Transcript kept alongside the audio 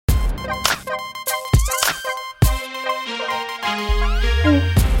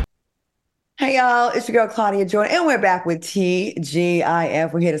Hey y'all, it's your girl Claudia Jordan, and we're back with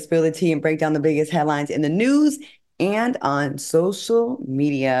TGIF. We're here to spill the tea and break down the biggest headlines in the news and on social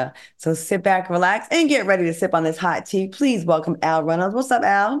media. So sit back, relax, and get ready to sip on this hot tea. Please welcome Al Reynolds. What's up,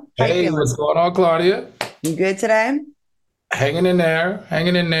 Al? How you Hey, what's feeling? going on, Claudia? You good today? Hanging in there,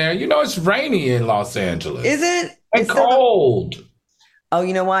 hanging in there. You know, it's rainy in Los Is Angeles it? and It's still the. cold. Oh,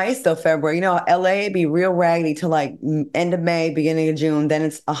 you know why? It's still February. You know, LA be real raggedy till like end of May, beginning of June. Then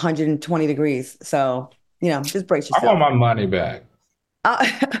it's 120 degrees. So, just brace I want yourself. my money back. Uh,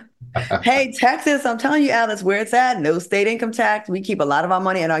 Hey, Texas, I'm telling you, Alice, where it's at. No state income tax. We keep a lot of our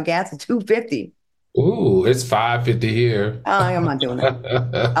money and our gas at 250. Ooh, it's 5:50 here. I'm not doing it.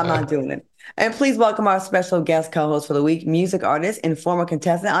 I'm not doing it. And please welcome our special guest co-host for the week, music artist and former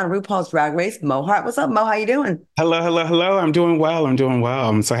contestant on RuPaul's Drag Race, Mo Hart. What's up, Mo? How you doing? Hello, hello, hello. I'm doing well. I'm doing well.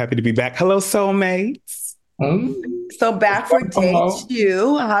 I'm so happy to be back. Hello, soulmates. So back for Welcome, day Mo.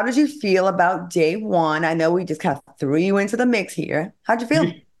 two. How did you feel about day one? I know we just kind of threw you into the mix here. How'd you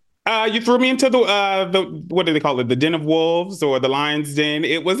feel? You threw me into the what do they call it? The den of wolves or the lion's den.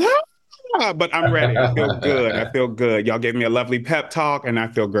 It was but I'm ready. I feel good. I feel good. Y'all gave me a lovely pep talk and I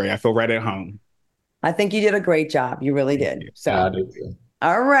feel great. I feel right at home. I think you did a great job. You really Thank did. you. I So. do too.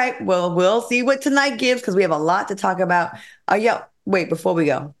 All right. Well, we'll see what tonight gives because we have a lot to talk about. Y'all, wait, before we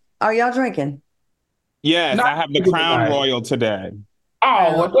go, are y'all drinking? Yes, Not I have the good crown tonight. royal today.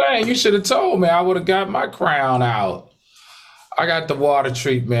 Oh, well, Well, dang, you should have told me. I would have got my crown out. I got the water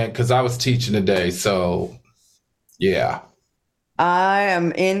treatment because I was teaching today. So, yeah. I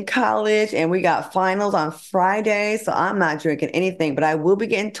am in college and we got finals on Friday, so I'm not drinking anything, but I will be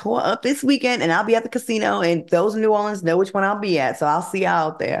getting tore up this weekend and I'll be at the casino, and those in New Orleans know which one I'll be at. So I'll see you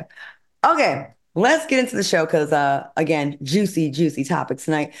out there. Okay, let's get into the show because, again, juicy, juicy topic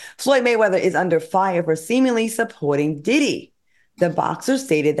tonight. Floyd Mayweather is under fire for seemingly supporting Diddy. The boxer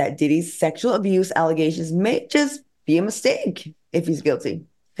stated that Diddy's sexual abuse allegations may just be a mistake if he's guilty.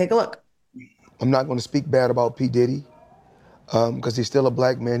 Take a look. I'm not going to speak bad about P. Diddy because he's still a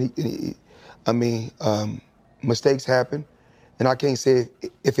black man. I mean, mistakes happen, and I can't say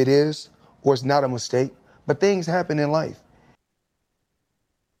if it is or it's not a mistake, but things happen in life.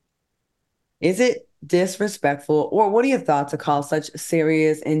 Is it disrespectful, or what are your thoughts to call such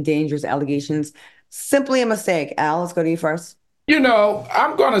serious and dangerous allegations simply a mistake? Al, let's go to you first. You know,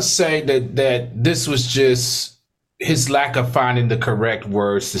 I'm gonna say that this was just his lack of finding the correct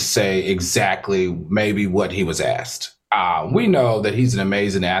words to say exactly maybe what he was asked. We know that he's an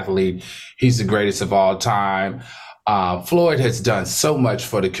amazing athlete. He's the greatest of all time. Floyd has done so much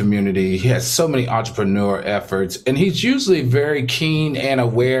for the community. He has so many entrepreneur efforts, and he's usually very keen and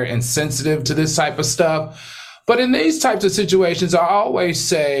aware and sensitive to this type of stuff. But in these types of situations, I always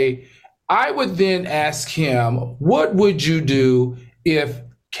say, I would then ask him, what would you do if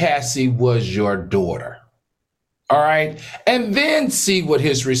Cassie was your daughter? All right. And then see what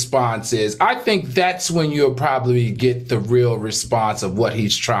his response is. I think that's when you'll probably get the real response of what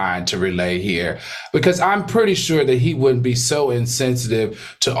he's trying to relay here. Because I'm pretty sure that he wouldn't be so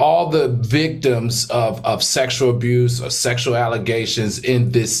insensitive to all the victims of sexual abuse or sexual allegations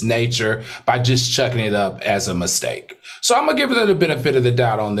in this nature by just chucking it up as a mistake. So I'm gonna give it the benefit of the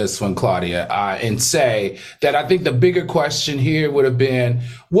doubt on this one, Claudia, and say that I think the bigger question here would have been,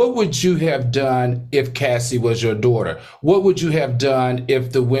 what would you have done if Cassie was your daughter? What would you have done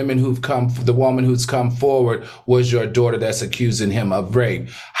if the woman who's come forward was your daughter that's accusing him of rape?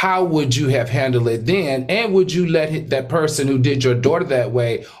 How would you have handled it then? And would you let that person who did your daughter that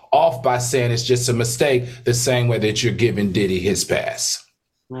way off by saying it's just a mistake, the same way that you're giving Diddy his pass?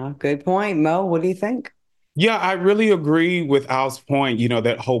 Well, good point, Mo. What do you think? Yeah, I really agree with Al's point,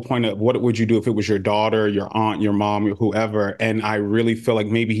 that whole point of what would you do if it was your daughter, your aunt, your mom, or whoever. And I really feel like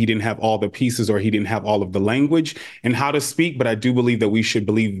maybe he didn't have all the pieces or he didn't have all of the language and how to speak. But I do believe that we should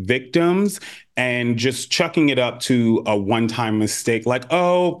believe victims and just chucking it up to a one-time mistake, like,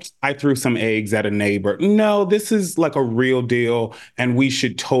 oh, I threw some eggs at a neighbor. No, this is like a real deal. And we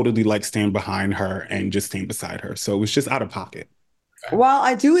should totally like stand behind her and just stand beside her. So it was just out of pocket. While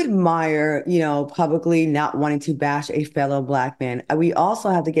I do admire, publicly not wanting to bash a fellow black man, we also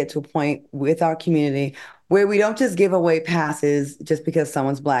have to get to a point with our community where we don't just give away passes just because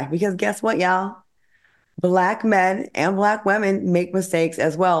someone's black. Because guess what, y'all? Black men and black women make mistakes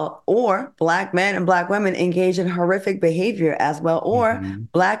as well, or black men and black women engage in horrific behavior as well, or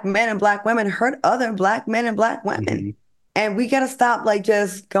Mhm. black men and black women hurt other black men and black women. Mhm. And we got to stop like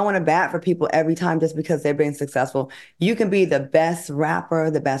just going to bat for people every time just because they're being successful. You can be the best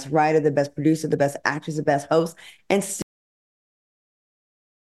rapper, the best writer, the best producer, the best actress, the best host, and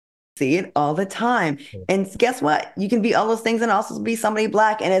see it all the time. And guess what? You can be all those things and also be somebody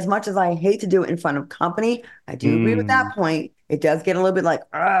black. And as much as I hate to do it in front of company, I do agree with that point. It does get a little bit like,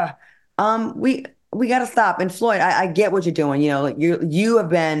 we got to stop. And Floyd, I get what you're doing. You know, like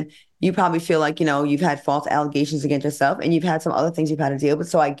you probably feel like, you know, you've had false allegations against yourself and you've had some other things you've had to deal with.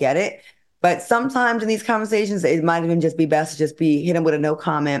 So I get it. But sometimes in these conversations, it might even just be best to just be hit them with a no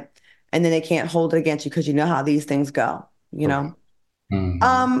comment, and then they can't hold it against you because you know how these things go, you know?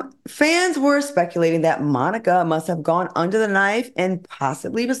 Fans were speculating that Monica must have gone under the knife and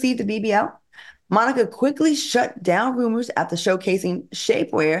possibly received a BBL. Monica quickly shut down rumors after showcasing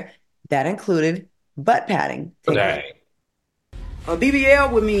shapewear that included butt padding. A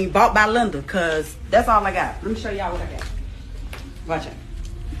BBL would mean bought by Linda, because that's all I got. Let me show y'all what I got. Watch it.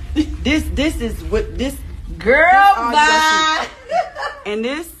 This is what this girl bye. And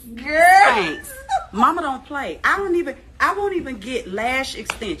this girl thanks. Mama don't play. I won't even get lash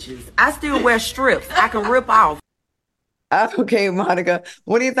extensions. I still wear strips I can rip off. Okay, Monica.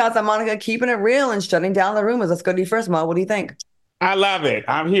 What are your thoughts on Monica keeping it real and shutting down the rumors? Let's go to you first, Mo. What do you think? I love it.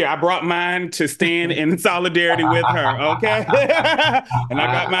 I'm here. I brought mine to stand in solidarity with her, okay? And I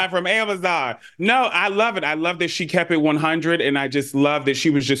got mine from Amazon. No, I love it. I love that she kept it 100, and I just love that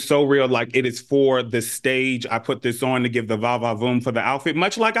she was just so real. Like, it is for the stage. I put this on to give the va-va-voom for the outfit,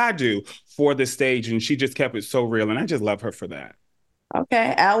 much like I do for the stage, and she just kept it so real, and I just love her for that.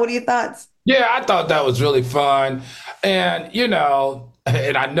 Okay. Al, what are your thoughts? Yeah, I thought that was really fun. And, you know,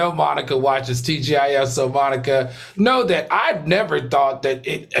 and I know Monica watches TGIF, so Monica, know that I've never thought that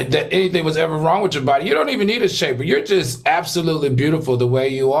that anything was ever wrong with your body. You don't even need a shaper. You're just absolutely beautiful the way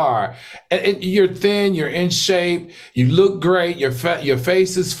you are. And you're thin, you're in shape, you look great, your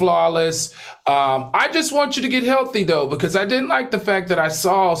face is flawless. I just want you to get healthy, though, because I didn't like the fact that I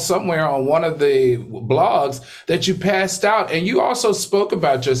saw somewhere on one of the blogs that you passed out, and you also spoke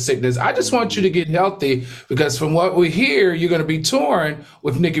about your sickness. I just want you to get healthy, because from what we hear, you're going to be touring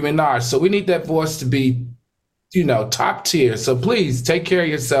with Nicki Minaj. So we need that voice to be, you know, top tier. So please take care of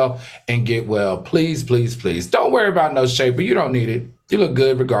yourself and get well. Please, please, please. Don't worry about no shaper. You don't need it. You look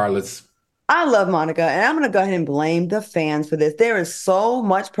good regardless. I love Monica, and I'm going to go ahead and blame the fans for this. There is so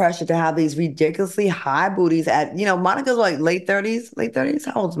much pressure to have these ridiculously high booties at, you know, Monica's like late 30s. Late 30s?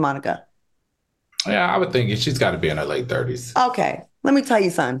 How old is Monica? Yeah, I would think she's got to be in her late 30s. Okay, let me tell you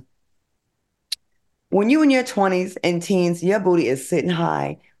something. When you in your 20s and teens, your booty is sitting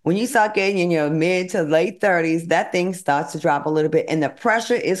high. When you start getting in your mid to late 30s, that thing starts to drop a little bit, and the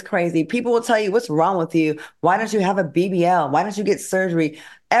pressure is crazy. People will tell you, what's wrong with you? Why don't you have a BBL? Why don't you get surgery?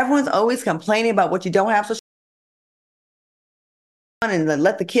 Everyone's always complaining about what you don't have, so and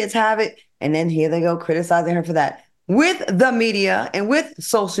let the kids have it. And then here they go criticizing her for that. With the media and with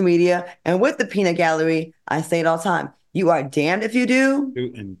social media and with the peanut gallery, I say it all the time. You are damned if you do,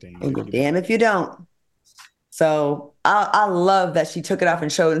 and you're damned if you don't. So I love that she took it off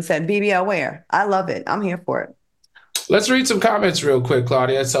and showed and said, BBL wear. I love it. I'm here for it. Let's read some comments real quick,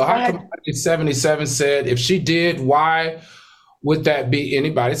 Claudia. So Hot77 said, if she did, why would that be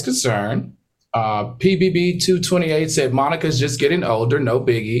anybody's concern? PBB228 said, Monica's just getting older, no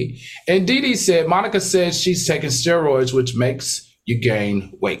biggie. And Diddy said, Monica says she's taking steroids, which makes you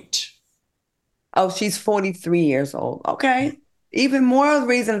gain weight. Oh, she's 43 years old. Okay. Even more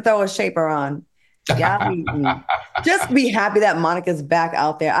reason to throw a shaper on. Just be happy that Monica's back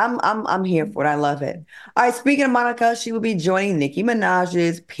out there. I'm here for it. I love it. All right, speaking of Monica, she will be joining Nicki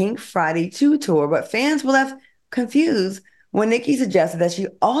Minaj's Pink Friday 2 tour, but fans were left confused when Nicki suggested that she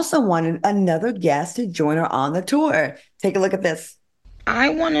also wanted another guest to join her on the tour. Take a look at this. I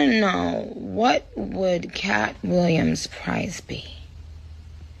want to know, what would Katt Williams' price be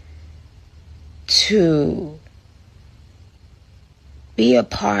to be a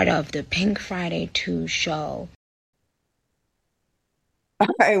part of the Pink Friday 2 show? All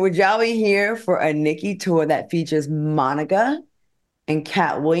right, would y'all be here for a Nicki tour that features Monica and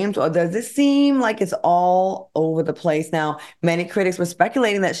Katt Williams, or does it seem like it's all over the place now? Many critics were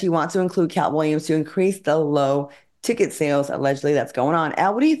speculating that she wants to include Katt Williams to increase the low ticket sales, allegedly, that's going on.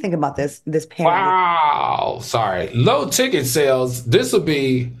 Al, what do you think about this pairing? Wow, sorry. Low ticket sales. This will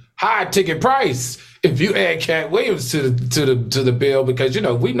be high ticket price if you add Katt Williams to the bill, because, you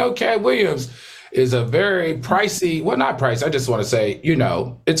know, we know Katt Williams is a very pricey, well, not price. I just want to say,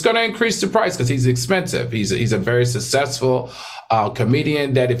 it's going to increase the price because he's expensive. He's a very successful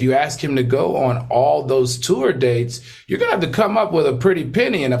comedian that if you ask him to go on all those tour dates, you're going to have to come up with a pretty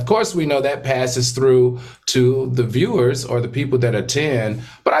penny. And of course, we know that passes through to the viewers or the people that attend.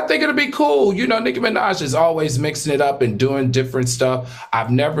 But I think it'll be cool. Nicki Minaj is always mixing it up and doing different stuff.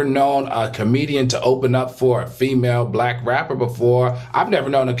 I've never known a comedian to open up for a female black rapper before. I've never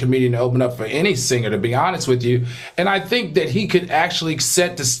known a comedian to open up for any singer, to be honest with you. And I think that he could actually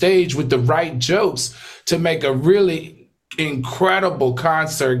set the stage with the right jokes to make a really incredible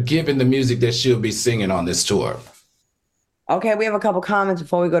concert given the music that she'll be singing on this tour. Okay, we have a couple comments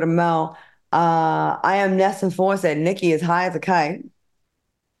before we go to Mel. I am Nesson Four said Nicki is high as a kite.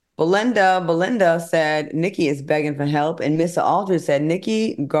 Belinda said Nicki is begging for help. And Mr. Aldridge said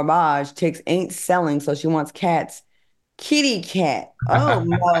Nicki garbage ticks ain't selling, so she wants Katt's kitty cat. Oh,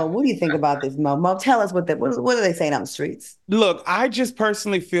 Mo, what do you think about this, Mo? Mo, tell us what are they saying on the streets? Look, I just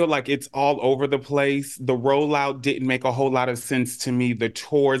personally feel like it's all over the place. The rollout didn't make a whole lot of sense to me. The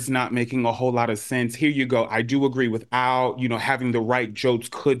tour's not making a whole lot of sense. Here you go. I do agree without, having the right jokes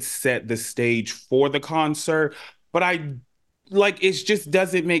could set the stage for the concert. But it just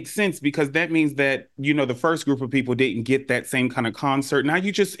doesn't make sense because that means that, the first group of people didn't get that same kind of concert. Now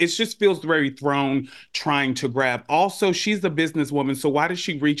it just feels very thrown trying to grab. Also, she's a businesswoman. So why does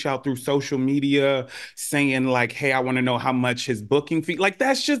she reach out through social media saying like, hey, I want to know how much his booking fee? Like,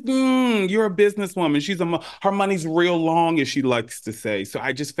 that's just, you're a businesswoman. Her money's real long, as she likes to say. So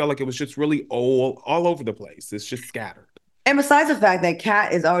I just felt like it was just really all over the place. It's just scattered. And besides the fact that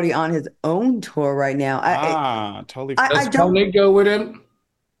Katt is already on his own tour right now. Totally. Does Monique go with him?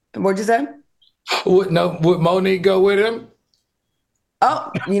 What'd you say? Would Monique go with him?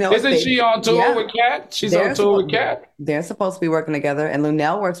 Oh, Isn't she on tour with Katt? She's on tour with Katt. They're supposed to be working together, and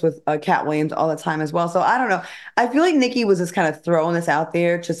Lunel works with Katt Williams all the time as well. So I don't know. I feel like Nicki was just kind of throwing this out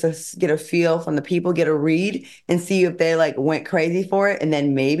there just to get a feel from the people, get a read, and see if they like went crazy for it, and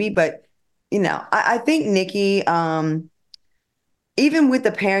then maybe. But I think Nicki. Even with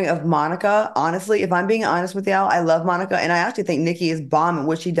the pairing of Monica, honestly, if I'm being honest with y'all, I love Monica, and I actually think Nicki is bomb at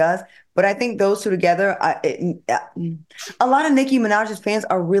what she does. But I think those two together, a lot of Nicki Minaj's fans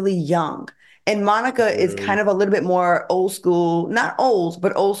are really young, and Monica is kind of a little bit more old school, not old,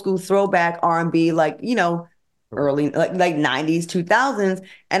 but old school throwback R&B, like early like 90s, 2000s.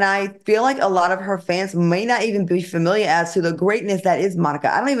 And I feel like a lot of her fans may not even be familiar as to the greatness that is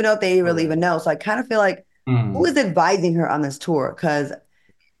Monica. I don't even know if they really even know. So I kind of feel like. Who is advising her on this tour? Because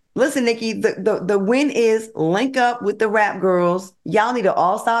listen, Nicki, the win is link up with the rap girls. Y'all need to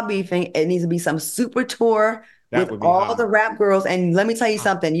all stop beefing. It needs to be some super tour with all the rap girls. And let me tell you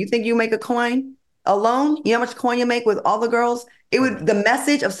something. You think you make a coin alone? You know how much coin you make with all the girls? The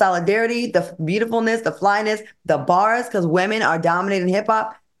message of solidarity, the beautifulness, the flyness, the bars, because women are dominating hip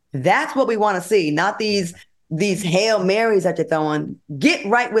hop. That's what we want to see, not these Hail Marys that you're throwing. Get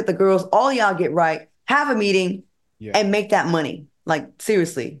right with the girls. All y'all get right. Have a meeting and make that money. Like,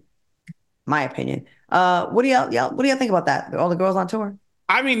 seriously, my opinion. What do y'all think about that? All the girls on tour?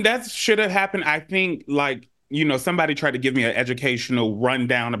 I mean, that should have happened. I think, somebody tried to give me an educational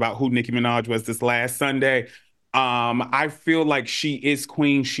rundown about who Nicki Minaj was this last Sunday. I feel like she is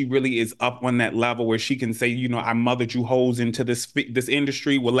queen. She really is up on that level where she can say, I mothered you hoes into this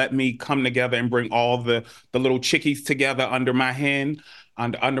industry. Well, let me come together and bring all the little chickies together under my hand.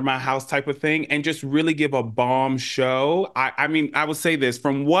 Under my house type of thing, and just really give a bomb show. I mean, I would say this,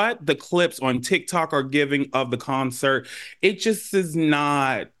 from what the clips on TikTok are giving of the concert, it just is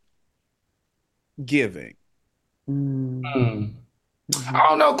not giving. I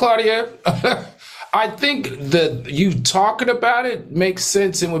don't know, Claudia. I think that you talking about it makes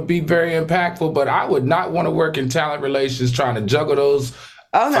sense and would be very impactful, but I would not want to work in talent relations trying to juggle those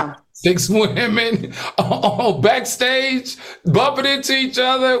 6 women on backstage, bumping into each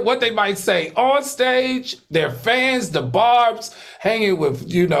other, what they might say on stage, their fans, the Barbs, hanging with,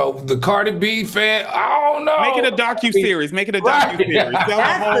 the Cardi B fan. I don't know. Make it a docu-series. Make it a docu-series. Tell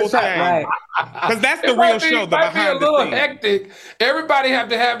the whole thing. Because that's the real show, the behind the scenes. It might be a little hectic. Everybody have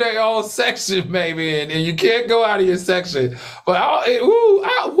to have their own section, maybe, and you can't go out of your section. But now I'm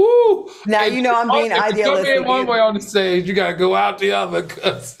being idealistic. Come in one way on the stage, you got to go out the other.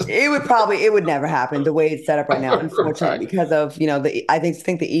 It would never happen the way it's set up right now, unfortunately, because of I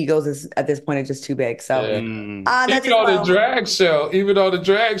think the egos is at this point are just too big. So even on the drag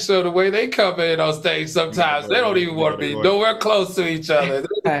show, the way they come in on stage, sometimes they don't even want to be nowhere close to each other.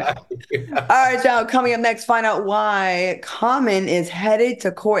 All right, y'all. Coming up next, find out why Common is headed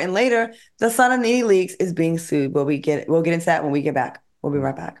to court, and later the son of Nene Leakes is being sued. We'll get into that when we get back. We'll be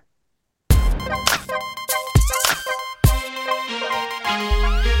right back.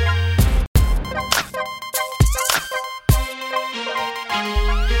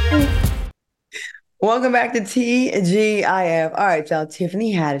 Welcome back to TGIF. All right, y'all.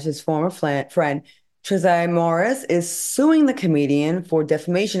 Tiffany Haddish's former friend, Trezay Morris, is suing the comedian for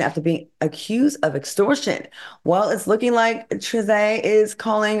defamation after being accused of extortion. Well, it's looking like Trezay is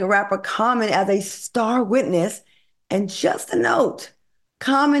calling rapper Common as a star witness. And just a note,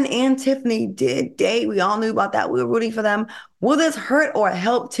 Common and Tiffany did date. We all knew about that. We were rooting for them. Will this hurt or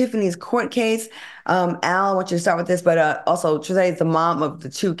help Tiffany's court case? Al, I want you to start with this, but also Trezay is the mom of the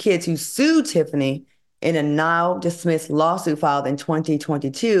two kids who sued Tiffany in a now dismissed lawsuit filed in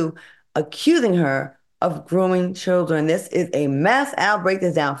 2022, accusing her of grooming children. This is a mess. Al, break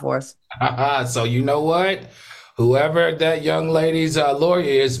this down for us. So you know what? Whoever that young lady's lawyer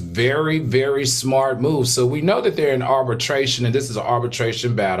is, very, very smart move. So we know that they're in arbitration, and this is an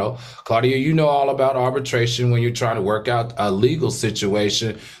arbitration battle. Claudia, you know all about arbitration when you're trying to work out a legal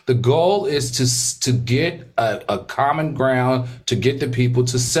situation. The goal is to get a common ground, to get the people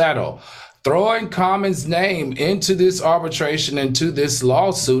to settle. Throwing Common's name into this arbitration, into this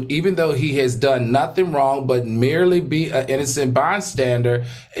lawsuit, even though he has done nothing wrong but merely be an innocent bystander,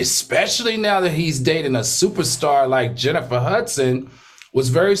 especially now that he's dating a superstar like Jennifer Hudson, was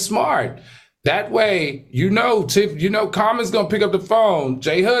very smart. That way, Common's going to pick up the phone.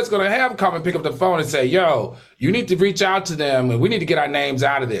 J Hud's going to have Common pick up the phone and say, yo, you need to reach out to them and we need to get our names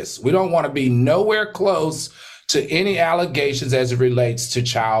out of this. We don't want to be nowhere close to any allegations as it relates to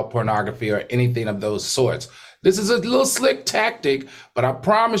child pornography or anything of those sorts. This is a little slick tactic, but I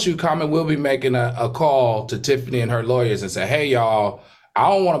promise you, Common will be making a call to Tiffany and her lawyers and say, hey, y'all, I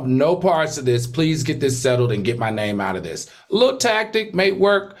don't want no parts of this. Please get this settled and get my name out of this. A little tactic may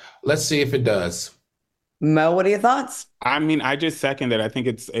work. Let's see if it does. Mo, what are your thoughts? I mean, I just second that. I think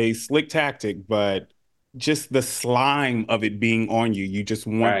it's a slick tactic, but just the slime of it being on you, you just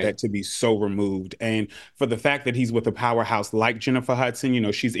want that to be so removed. And for the fact that he's with a powerhouse like Jennifer Hudson,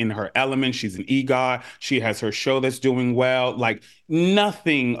 she's in her element, she's an EGOT, she has her show that's doing well. Like,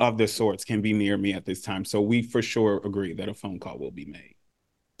 nothing of the sorts can be near me at this time. So we for sure agree that a phone call will be made.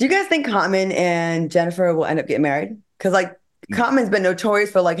 Do you guys think Common and Jennifer will end up getting married? Because Common's been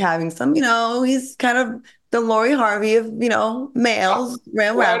notorious for having some, he's kind of the Lori Harvey of, males. Wait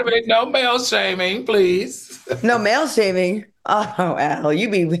a minute, no male shaming, please. No male shaming. Oh, Al,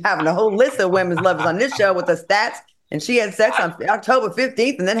 you be having a whole list of women's lovers on this show with the stats. And she had sex on October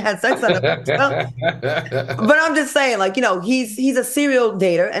 15th and then had sex on the 12th. But I'm just saying, he's a serial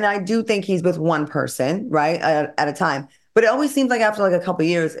dater. And I do think he's with one person, right, at a time. But it always seems like after a couple of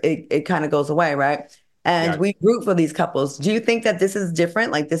years, it kind of goes away, right? And we root for these couples. Do you think that this is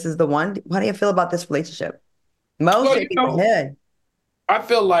different? Like, this is the one? How do you feel about this relationship? Mo, shaking his head. I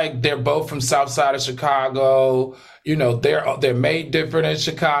feel like they're both from South Side of Chicago. They're made different in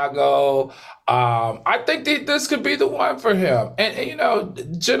Chicago. I think this could be the one for him.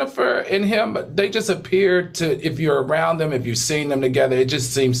 And Jennifer and him, they just appear to, if you're around them, if you've seen them together, it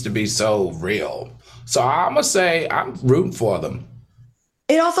just seems to be so real. So I'm going to say I'm rooting for them.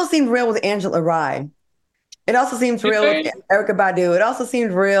 It also seemed real with Angela Rye. It also seems real with Erykah Badu. It also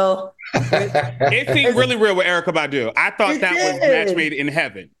seemed real. It seemed really real with Erykah Badu. I thought that was match made in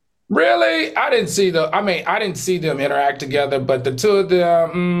heaven. Really? I didn't see them interact together, but the two of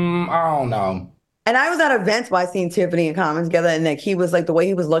them, I don't know. And I was at events where I seen Tiffany and Common together, and he was the way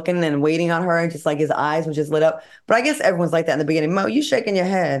he was looking and waiting on her, and just his eyes were just lit up. But I guess everyone's like that in the beginning. Mo, you shaking your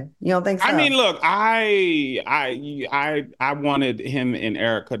head. You don't think so? I mean, look, I wanted him and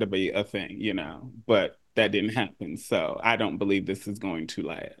Erykah to be a thing, but that didn't happen. So I don't believe this is going to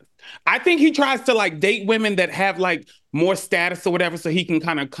last. I think he tries to date women that have more status or whatever, so he can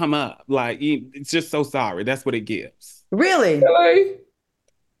kind of come up. It's just so sorry. That's what it gives. Really?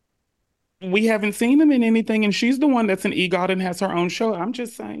 We haven't seen him in anything, and she's the one that's an EGOT and has her own show. I'm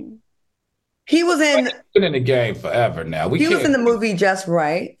just saying. He was in... He's been in the game forever now. He was in the movie Just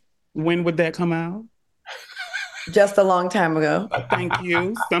Right. When would that come out? Just a long time ago. Thank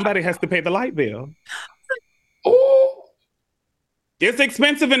you. Somebody has to pay the light bill. Oh, it's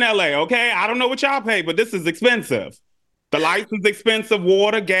expensive in LA, okay? I don't know what y'all pay, but this is expensive. The lights is expensive,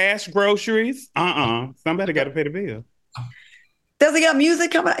 water, gas, groceries. Somebody got to pay the bill. Does he got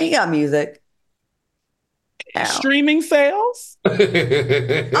music coming out? He got music. Ow. Streaming sales?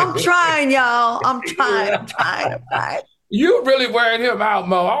 I'm trying, y'all. I'm trying. You really wearing him out,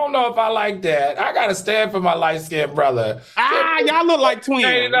 Mo. I don't know if I like that. I got to stand for my light-skinned brother. Y'all look like twins.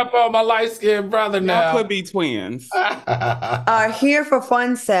 Standing up on my light-skinned brother now. Y'all could be twins. Here for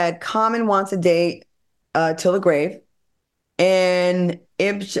Fun said, Common wants to date till the grave. And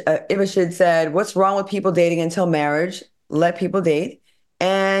Ibashid said, what's wrong with people dating until marriage? Let people date.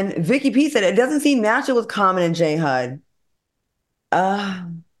 And Vicky P said, it doesn't seem natural with Common and J Hud.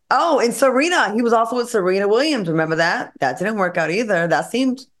 Oh, and Serena. He was also with Serena Williams. Remember that? That didn't work out either. That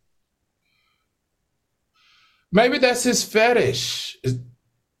seemed. Maybe that's his fetish.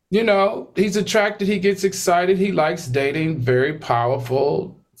 You know, he's attracted, he gets excited, he likes dating very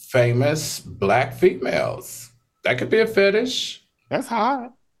powerful, famous black females. That could be a fetish. That's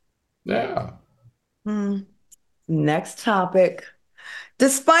hot. Yeah. Hmm. Next topic.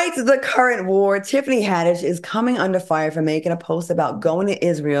 Despite the current war, Tiffany Haddish is coming under fire for making a post about going to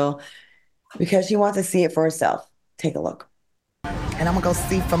Israel because she wants to see it for herself. Take a look. And I'm gonna go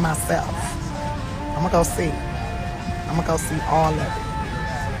see for myself. I'm gonna go see. I'm gonna go see all of it.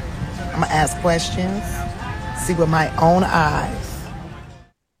 I'm gonna ask questions, see with my own eyes.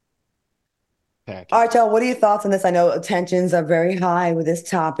 All right, y'all, what are your thoughts on this? I know tensions are very high with this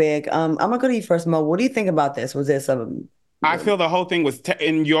topic. I'm gonna go to you first, Mo. What do you think about this? Was this I feel the whole thing was,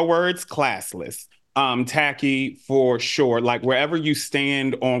 in your words, classless. Tacky for sure. Like wherever you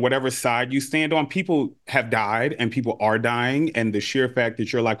stand on whatever side you stand on, people have died and people are dying. And the sheer fact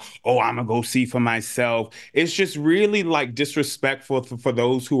that you're like, oh, I'm gonna go see for myself, it's just really like disrespectful for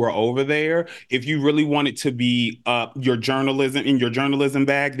those who are over there. If you really wanted to be your journalism in your journalism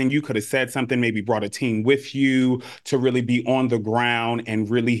bag, then you could have said something, maybe brought a team with you to really be on the ground and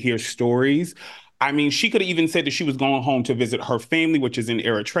really hear stories. I mean, she could have even said that she was going home to visit her family, which is in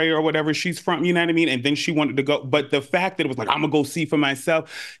Eritrea or whatever she's from, you know what I mean? And then she wanted to go. But the fact that it was like, I'm going to go see for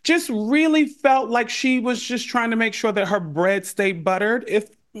myself, just really felt like she was just trying to make sure that her bread stayed buttered, if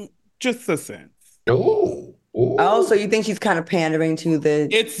just a sense. Ooh. Ooh. Oh, so you think she's kind of pandering to the...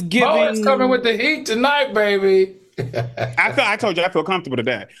 It's Oh, giving... it's coming with the heat tonight, baby. I told you I feel comfortable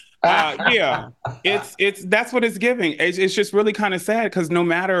today. Yeah, it's that's what it's giving. It's just really kind of sad because no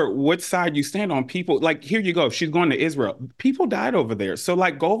matter what side you stand on, people like here you go. She's going to Israel. People died over there, so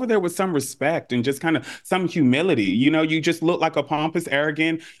like go over there with some respect and just kind of some humility. You know, you just look like a pompous,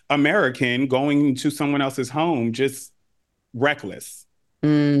 arrogant American going to someone else's home, just reckless.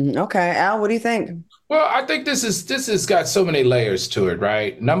 Okay, Al, what do you think? Well, I think this has got so many layers to it,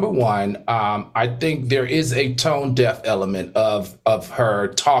 right? Number one, I think there is a tone deaf element of her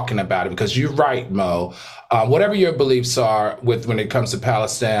talking about it because you're right, Mo. Whatever your beliefs are with when it comes to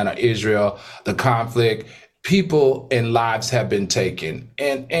Palestine or Israel, the conflict, people and lives have been taken,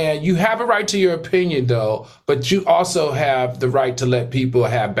 and you have a right to your opinion, though. But you also have the right to let people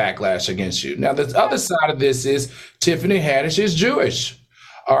have backlash against you. Now, the other side of this is Tiffany Haddish is Jewish.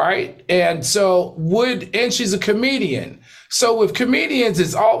 All right. And so and she's a comedian. So with comedians,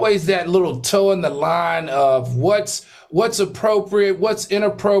 it's always that little toe in the line of what's appropriate, what's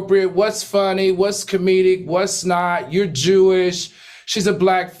inappropriate, what's funny, what's comedic, what's not. You're Jewish. She's a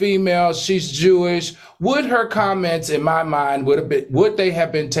black female. She's Jewish. Would her comments, in my mind, would they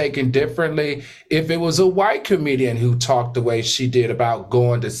have been taken differently if it was a white comedian who talked the way she did about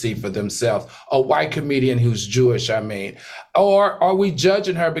going to see for themselves? A white comedian who's Jewish, I mean. Or are we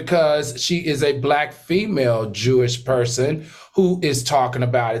judging her because she is a black female Jewish person who is talking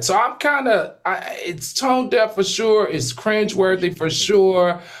about it? So I'm it's tone deaf for sure. It's cringeworthy for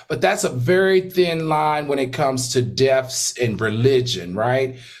sure. But that's a very thin line when it comes to deaths and religion,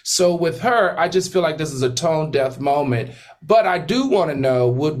 right? So with her, I just feel like this is a tone deaf moment. But I do want to know,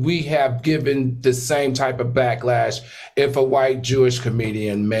 would we have given the same type of backlash if a white Jewish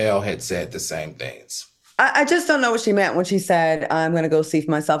comedian male had said the same things? I just don't know what she meant when she said, I'm going to go see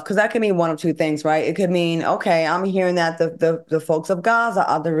for myself, because that could mean one of two things, right? It could mean, okay, I'm hearing that the folks of Gaza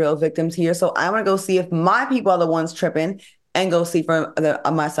are the real victims here. So I want to go see if my people are the ones tripping and go see for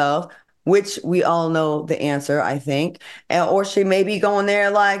myself, which we all know the answer, I think. Or she may be going there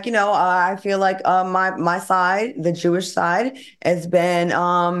like, I feel like my side, the Jewish side, has been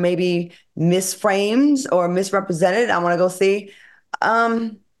maybe misframed or misrepresented. I want to go see.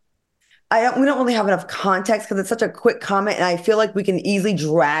 We don't really have enough context because it's such a quick comment, and I feel like we can easily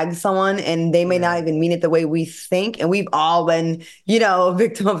drag someone and they may not even mean it the way we think. And we've all been, a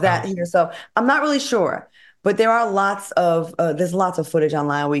victim of that here. So I'm not really sure, but there are there's lots of footage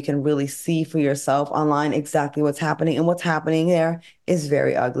online where you can really see for yourself online exactly what's happening, and what's happening there is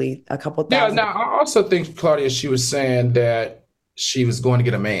very ugly. A couple thousand. Yeah. Now I also think, Claudia, she was saying that she was going to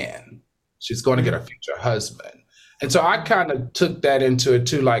get a man. She's going to get a future husband. And so I kind of took that into it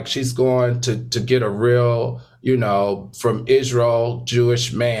too, like she's going to get a real, from Israel,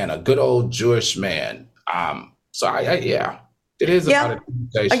 Jewish man, a good old Jewish man. So it is about a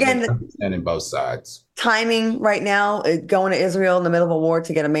conversation. Again, understanding both sides. Timing right now, going to Israel in the middle of a war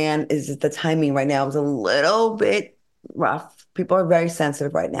to get a man, the timing right now is a little bit rough. People are very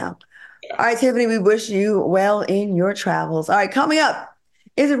sensitive right now. Yeah. All right, Tiffany, we wish you well in your travels. All right, coming up.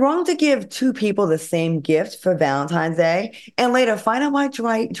 Is it wrong to give two people the same gift for Valentine's Day and later find out why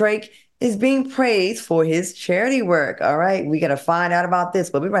Drake is being praised for his charity work? All right, we got to find out about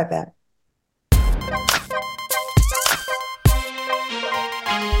this. We'll be right back.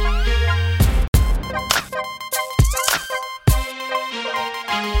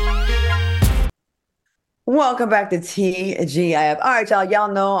 Welcome back to TGIF. All right, y'all.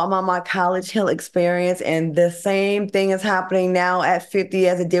 Y'all know I'm on my College Hill experience, and the same thing is happening now at 50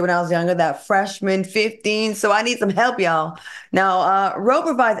 as it did when I was younger, that freshman 15. So I need some help, y'all. Now, Ro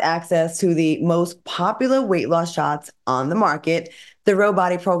provides access to the most popular weight loss shots on the market. The Ro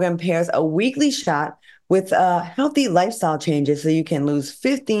Body program pairs a weekly shot with healthy lifestyle changes so you can lose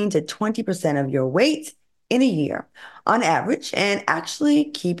 15 to 20% of your weight in a year on average and actually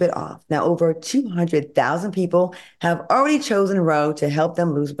keep it off. Now, over 200,000 people have already chosen Ro to help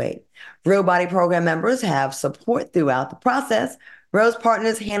them lose weight. Ro Body Program members have support throughout the process. Ro's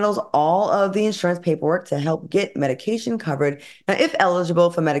Partners handles all of the insurance paperwork to help get medication covered. Now, if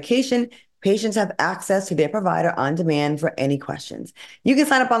eligible for medication, patients have access to their provider on demand for any questions. You can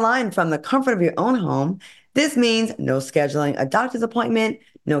sign up online from the comfort of your own home. This means no scheduling a doctor's appointment,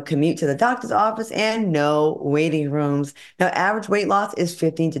 no commute to the doctor's office, and no waiting rooms. Now, average weight loss is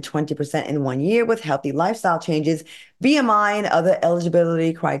 15 to 20% in 1 year with healthy lifestyle changes. BMI and other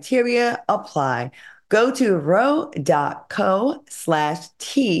eligibility criteria apply. Go to ro.co/T,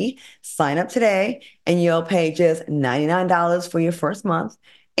 sign up today, and you'll pay just $99 for your first month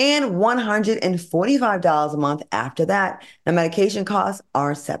and $145 a month after that. Now, medication costs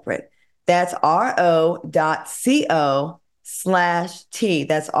are separate. That's ro.co/T.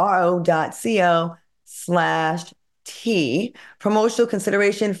 That's ro.co/T. Promotional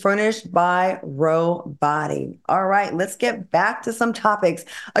consideration furnished by Ro Body. All right, let's get back to some topics.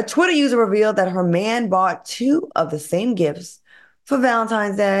 A Twitter user revealed that her man bought two of the same gifts for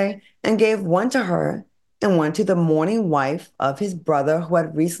Valentine's Day and gave one to her and one to the mourning wife of his brother who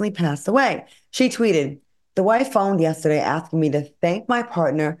had recently passed away. She tweeted, "The wife phoned yesterday asking me to thank my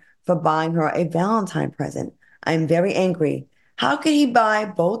partner for buying her a Valentine present. I'm very angry. How could he buy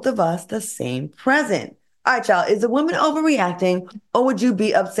both of us the same present?" All right, y'all, is the woman overreacting or would you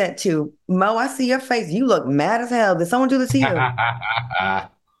be upset too? Mo, I see your face. You look mad as hell. Did someone do this to you?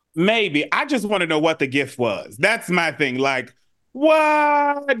 Maybe. I just want to know what the gift was. That's my thing. Like,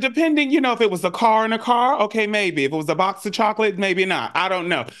 what? Depending, if it was a car in a car, okay, maybe. If it was a box of chocolate, maybe not. I don't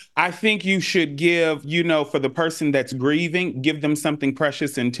know. I think you should give, for the person that's grieving, give them something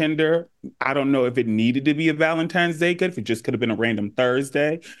precious and tender. I don't know if it needed to be a Valentine's Day gift. It just could have been a random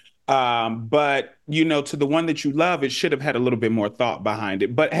Thursday. But, to the one that you love, it should have had a little bit more thought behind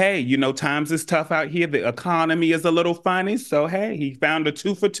it. But hey, times is tough out here. The economy is a little funny. So, hey, he found a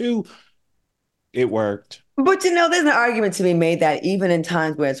 2 for 2. It worked. But there's an argument to be made that even in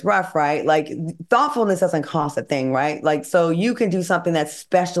times where it's rough, right? Like thoughtfulness doesn't cost a thing, right? Like, so you can do something that's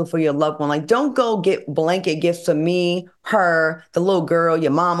special for your loved one. Like, don't go get blanket gifts to me, her, the little girl,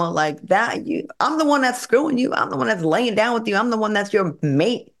 your mama, like that. I'm the one that's screwing you. I'm the one that's laying down with you. I'm the one that's your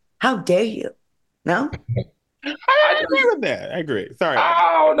mate. How dare you? No? I agree with that. I agree. Sorry.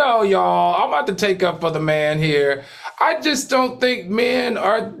 I don't know, y'all. I'm about to take up for the man here. I just don't think men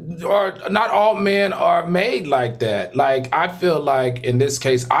are not all men are made like that. Like, I feel like in this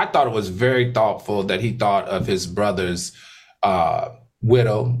case, I thought it was very thoughtful that he thought of his brother's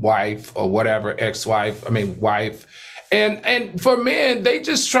widow, wife, or whatever, wife. And for men, they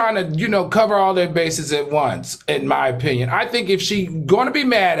just trying to, cover all their bases at once, in my opinion. I think if she going to be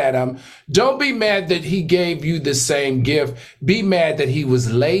mad at him, don't be mad that he gave you the same gift. Be mad that he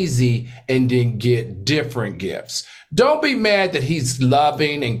was lazy and didn't get different gifts. Don't be mad that he's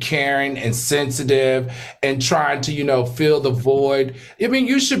loving and caring and sensitive and trying to, fill the void. I mean,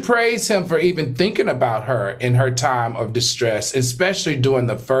 you should praise him for even thinking about her in her time of distress, especially during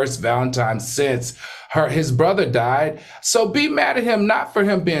the first Valentine since his brother died. So be mad at him, not for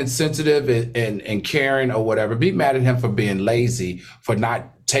him being sensitive and caring or whatever. Be mad at him for being lazy, for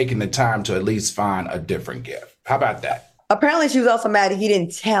not taking the time to at least find a different gift. How about that? Apparently, she was also mad he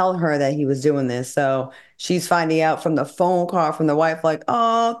didn't tell her that he was doing this. So she's finding out from the phone call from the wife, like,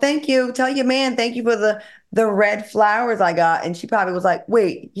 "Oh, thank you. Tell your man, thank you for the red flowers I got." And she probably was like,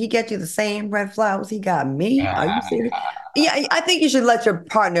 "Wait, he get you the same red flowers he got me? Are you serious?" Yeah, I think you should let your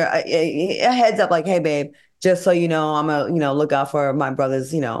partner a heads up, like, "Hey, babe, just so you know, I'm a look out for my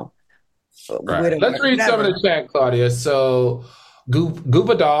brother's Right. Let's read some of the chat, Claudia. So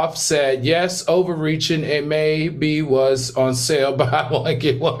Gubadov said, yes, overreaching. It maybe was on sale, buy one,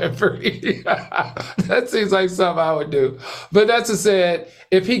 get one free. That seems like something I would do. Vanessa said,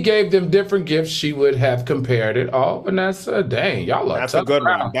 if he gave them different gifts, she would have compared it. Oh, Vanessa, dang, y'all are That's a tough good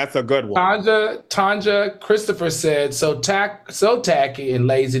crowd. one. That's a good one. Tanja Christopher said, so tacky and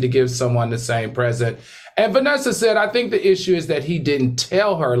lazy to give someone the same present. And Vanessa said, I think the issue is that he didn't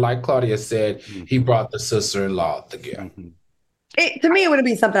tell her, like Claudia said, he brought the sister-in-law the gift. To me, it wouldn't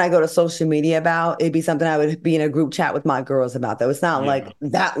be something I go to social media about. It'd be something I would be in a group chat with my girls about, though. It's not like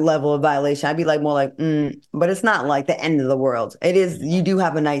that level of violation. I'd be like more like, but it's not like the end of the world. It is, you do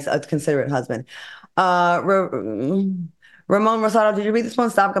have a nice, considerate husband. Ramon Rosado, did you read this one?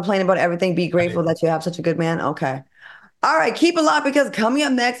 Stop complaining about everything. Be grateful that you have such a good man. Okay. All right, keep it locked because coming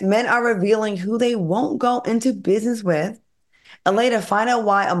up next, men are revealing who they won't go into business with. And later, find out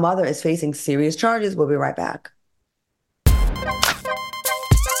why a mother is facing serious charges. We'll be right back.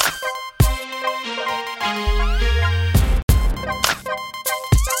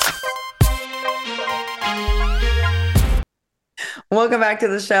 Welcome back to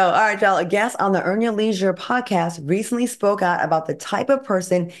the show. All right, y'all. A guest on the Earn Your Leisure podcast recently spoke out about the type of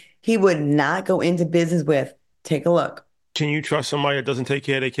person he would not go into business with. Take a look. Can you trust somebody that doesn't take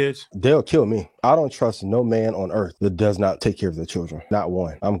care of their kids? They'll kill me. I don't trust no man on earth that does not take care of their children. Not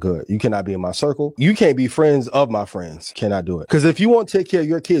one. I'm good. You cannot be in my circle. You can't be friends of my friends. Cannot do it. Because if you won't take care of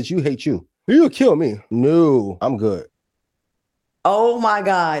your kids, you hate you. You'll kill me. No, I'm good. Oh my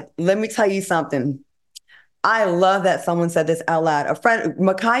God. Let me tell you something. I love that someone said this out loud. A friend,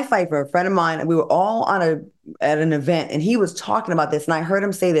 Mackay Pfeiffer, a friend of mine, we were all at an event and he was talking about this and I heard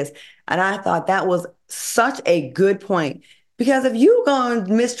him say this. And I thought that was such a good point because if you go and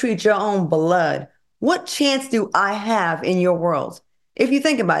mistreat your own blood, what chance do I have in your world? If you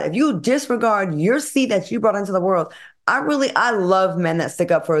think about it, if you disregard your seed that you brought into the world, I love men that stick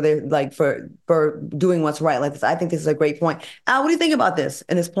up for their, like for doing what's right like this. I think this is a great point. Al, what do you think about this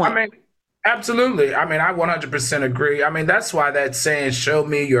and this point? I mean, absolutely. I mean, I 100% agree. I mean, that's why that saying, show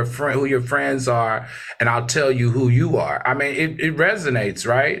me your friend, who your friends are, and I'll tell you who you are. I mean, it resonates,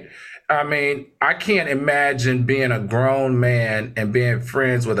 right? I mean, I can't imagine being a grown man and being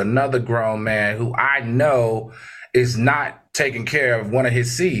friends with another grown man who I know is not taking care of one of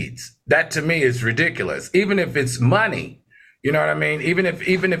his seeds. That to me is ridiculous. Even if it's money, you know what I mean? Even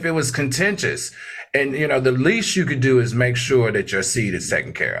if it was contentious, and you know, the least you could do is make sure that your seed is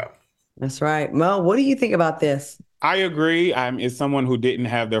taken care of. That's right. Well, what do you think about this? I agree. As someone who didn't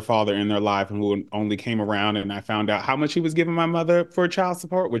have their father in their life and who only came around and I found out how much he was giving my mother for child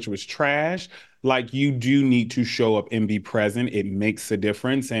support, which was trash. Like, you do need to show up and be present. It makes a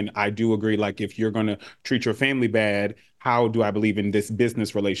difference. And I do agree, like, if you're going to treat your family bad, how do I believe in this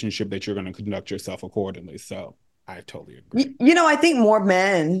business relationship that you're going to conduct yourself accordingly? So I totally agree. You know, I think more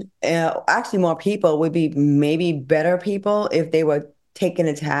men, actually more people would be maybe better people if they were taking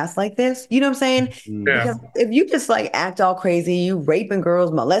a task like this. You know what I'm saying? Yeah. Because if you just like act all crazy, you raping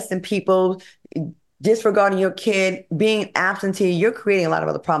girls, molesting people, disregarding your kid, being absentee, you're creating a lot of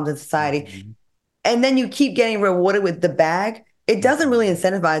other problems in society. And then you keep getting rewarded with the bag. It doesn't really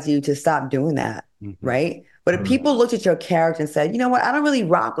incentivize you to stop doing that, right? But if people looked at your character and said, you know what, I don't really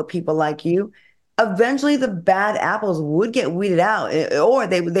rock with people like you, eventually the bad apples would get weeded out, or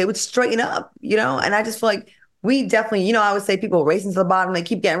they would straighten up, you know? And I just feel like we definitely, you know, I would say people racing to the bottom, they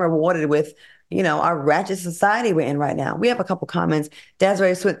keep getting rewarded with, you know, our ratchet society we're in right now. We have a couple comments.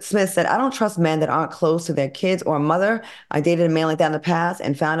 Desiree Smith said, I don't trust men that aren't close to their kids or mother. I dated a man like that in the past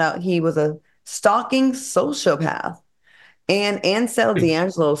and found out he was a stalking sociopath. And Ansel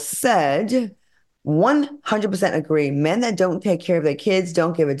D'Angelo said, 100% agree. Men that don't take care of their kids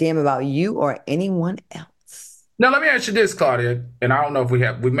don't give a damn about you or anyone else. Now, let me ask you this, Claudia, and I don't know if we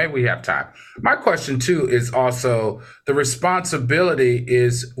have time. My question, too, is also the responsibility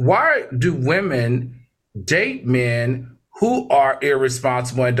is, why do women date men who are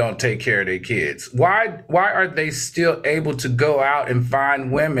irresponsible and don't take care of their kids? Why are they still able to go out and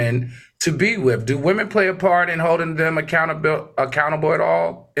find women to be with? Do women play a part in holding them accountable at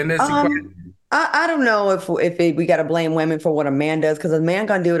all in this equation? I don't know if we got to blame women for what a man does, because a man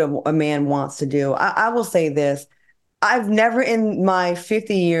gonna do what a man wants to do. I will say this. I've never in my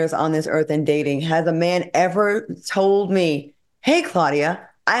 50 years on this earth and dating has a man ever told me, hey, Claudia,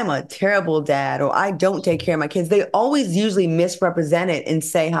 I'm a terrible dad, or I don't take care of my kids. They always usually misrepresent it and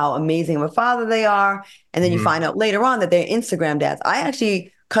say how amazing of a father they are. And then you find out later on that they're Instagram dads. I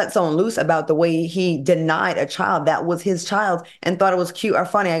actually cut someone loose about the way he denied a child that was his child and thought it was cute or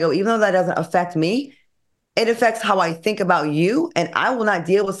funny. I go, even though that doesn't affect me, it affects how I think about you. And I will not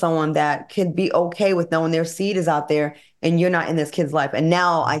deal with someone that can be okay with knowing their seed is out there and you're not in this kid's life. And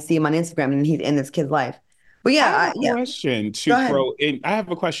now I see him on Instagram and he's in this kid's life. But yeah, I have a question to throw in. I have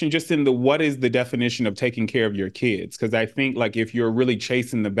a question just in the what is the definition of taking care of your kids? Because I think like if you're really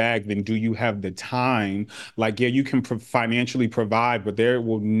chasing the bag, then do you have the time? Like, yeah, you can financially provide, but there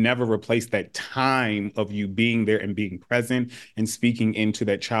will never replace that time of you being there and being present and speaking into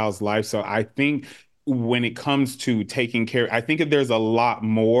that child's life. So I think when it comes to taking care, I think that there's a lot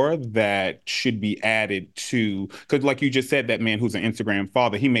more that should be added to, because like you just said, that man who's an Instagram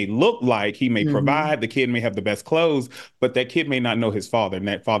father, he may look like he may provide, the kid may have the best clothes, but that kid may not know his father, and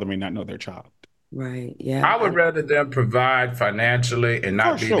that father may not know their child. Right. Yeah. I would rather them provide financially and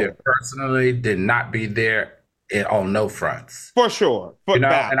not be there personally than not be there on no fronts. For sure. And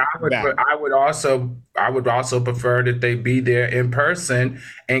I would also prefer that they be there in person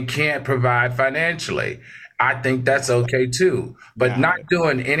and can't provide financially. I think that's okay too. But not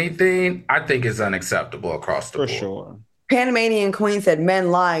doing anything, I think is unacceptable across the board. For sure. Panamanian Queen said,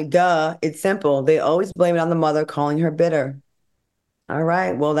 men lie, duh. It's simple. They always blame it on the mother, calling her bitter. All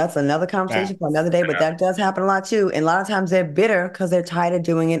right. Well, that's another conversation for another day, but that does happen a lot too. And a lot of times they're bitter because they're tired of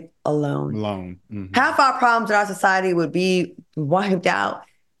doing it alone. Half our problems in our society would be wiped out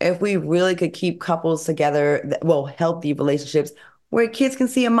if we really could keep couples together, healthy relationships where kids can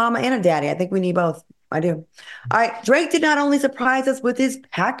see a mama and a daddy. I think we need both. I do. All right. Drake did not only surprise us with his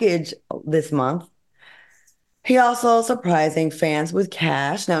package this month, he also surprising fans with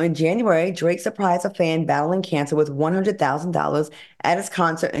cash. Now, in January, Drake surprised a fan battling cancer with $100,000 at his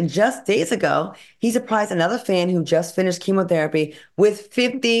concert. And just days ago, he surprised another fan who just finished chemotherapy with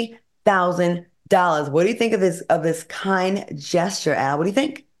 $50,000. What do you think of this kind gesture, Al? What do you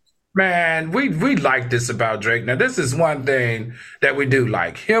think? Man, we like this about Drake. Now, this is one thing that we do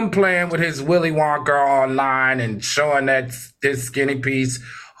like. Him playing with his Willy Wonka online and showing that his skinny piece,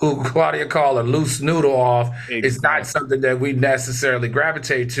 who Claudia called a loose noodle off, is not something that we necessarily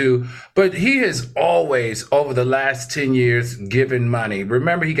gravitate to. But he has always, over the last 10 years, given money.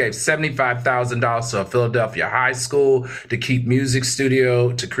 Remember, he gave $75,000 to a Philadelphia high school to create a music studio.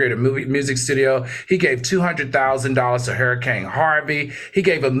 He gave $200,000 to Hurricane Harvey. He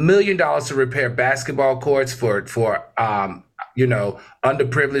gave $1 million to repair basketball courts for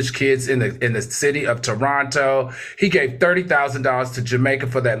underprivileged kids in the city of Toronto. He gave $30,000 to Jamaica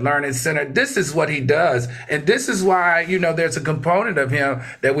for that learning center. This is what he does. And this is why, there's a component of him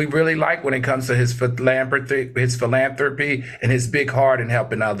that we really like when it comes to his philanthropy and his big heart in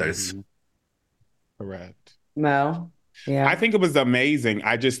helping others. Correct. Mel? Yeah. I think it was amazing.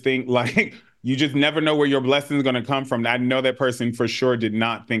 I just think you just never know where your blessing is going to come from. I know that person for sure did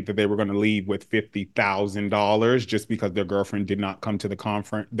not think that they were going to leave with $50,000 just because their girlfriend did not come to the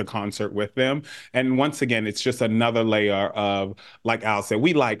concert with them. And once again, it's just another layer of, like Al said,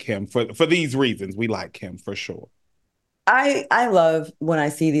 we like him for these reasons. We like him for sure. I love when I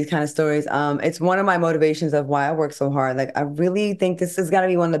see these kind of stories. It's one of my motivations of why I work so hard. Like, I really think this has got to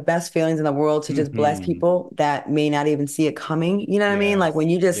be one of the best feelings in the world to just bless people that may not even see it coming. You know what I mean? Like when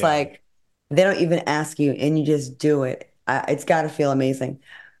you just they don't even ask you and you just do it. It's got to feel amazing.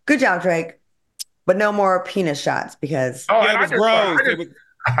 Good job, Drake. But no more penis shots because I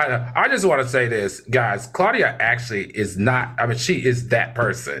just want to say this, guys. Claudia actually is not, she is that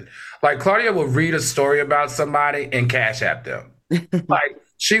person. Like, Claudia will read a story about somebody and cash app them. Like,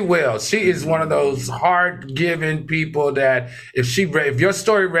 she will. She is one of those hard-giving people that if your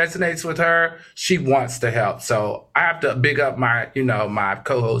story resonates with her, she wants to help. So I have to big up my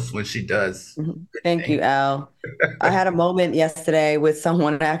co-host when she does. Thank you, Al. I had a moment yesterday with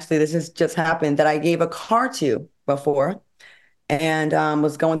someone, actually, this just happened, that I gave a car to before and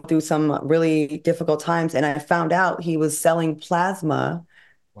was going through some really difficult times. And I found out he was selling plasma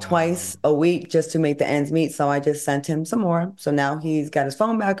twice a week just to make the ends meet. So I just sent him some more. So now he's got his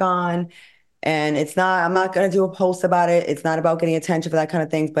phone back on, and I'm not going to do a post about it. It's not about getting attention for that kind of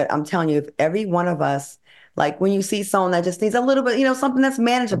things. But I'm telling you, if every one of us, like when you see someone that just needs a little bit, something that's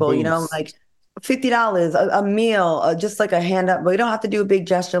manageable, like $50, a meal, just like a hand up, but you don't have to do a big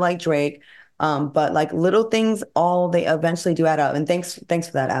gesture like Drake. But like little things, they eventually do add up. And thanks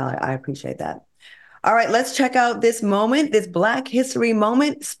for that, Al. I appreciate that. All right, let's check out this moment, this Black History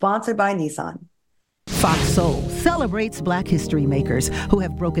moment, sponsored by Nissan. Fox Soul celebrates Black history makers who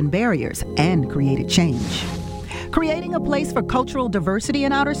have broken barriers and created change. Creating a place for cultural diversity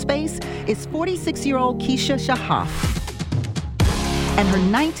in outer space is 46-year-old Keisha Shahaf and her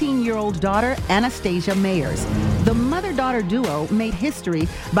 19-year-old daughter, Anastasia Mayers. The mother-daughter duo made history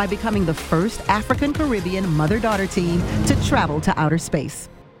by becoming the first African-Caribbean mother-daughter team to travel to outer space.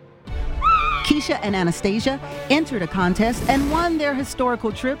 Keisha and Anastasia entered a contest and won their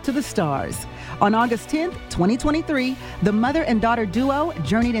historical trip to the stars. On August 10th, 2023, the mother and daughter duo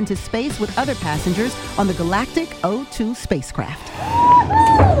journeyed into space with other passengers on the Galactic O2 spacecraft.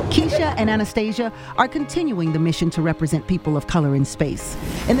 Keisha and Anastasia are continuing the mission to represent people of color in space.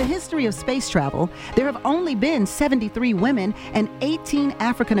 In the history of space travel, there have only been 73 women and 18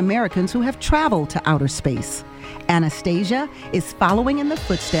 African Americans who have traveled to outer space. Anastasia is following in the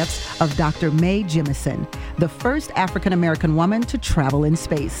footsteps of Dr. Mae Jemison, the first African American woman to travel in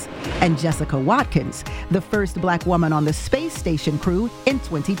space, and Jessica Watkins, the first Black woman on the space station crew in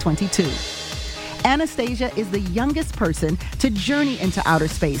 2022. Anastasia is the youngest person to journey into outer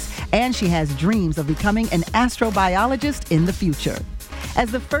space, and she has dreams of becoming an astrobiologist in the future.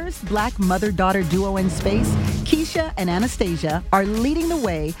 As the first Black mother-daughter duo in space, Keisha and Anastasia are leading the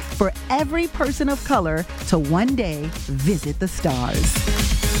way for every person of color to one day visit the stars.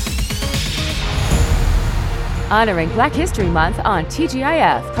 Honoring Black History Month on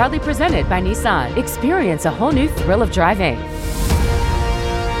TGIF, proudly presented by Nissan. Experience a whole new thrill of driving.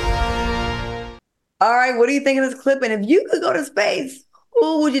 All right, what do you think of this clip? And if you could go to space,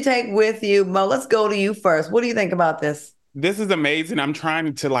 who would you take with you? Mo, let's go to you first. What do you think about this? This is amazing. I'm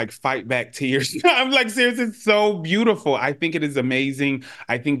trying to fight back tears. I'm seriously, it's so beautiful. I think it is amazing.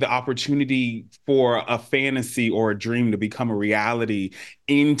 I think the opportunity for a fantasy or a dream to become a reality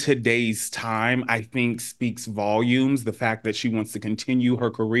in today's time, I think speaks volumes. The fact that she wants to continue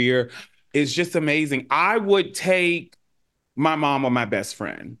her career is just amazing. I would take my mom or my best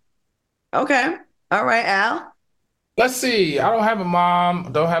friend. Okay. All right, Al. Let's see. I don't have a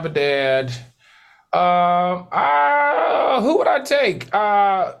mom, don't have a dad. Who would I take?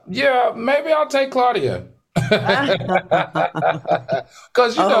 Yeah, maybe I'll take Claudia. Because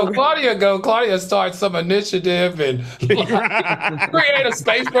Claudia starts some initiative and create a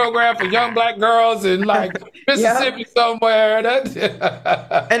space program for young Black girls in Mississippi somewhere.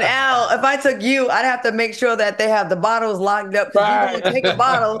 And Al, if I took you, I'd have to make sure that they have the bottles locked up. Because you don't take a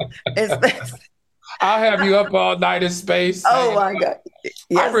bottle. I'll have you up all night in space. Oh my God.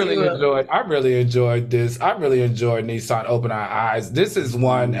 Yes, I really enjoyed this. I really enjoyed Nissan Open Our Eyes. This is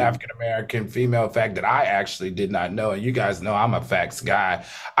one African-American female fact that I actually did not know. And you guys know I'm a facts guy.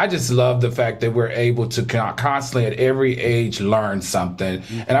 I just love the fact that we're able to constantly at every age learn something.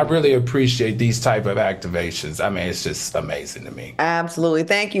 And I really appreciate these type of activations. I mean, it's just amazing to me. Absolutely.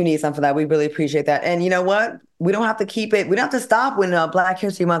 Thank you, Nissan, for that. We really appreciate that. And you know what? We don't have to keep it. We don't have to stop when Black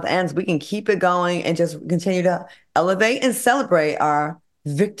History Month ends. We can keep it going and just continue to elevate and celebrate our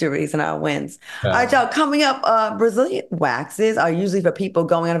victories and our wins. All right, y'all. Coming up, Brazilian waxes are usually for people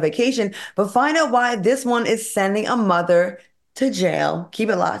going on a vacation, but find out why this one is sending a mother to jail. Keep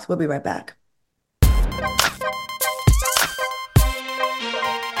it locked. We'll be right back.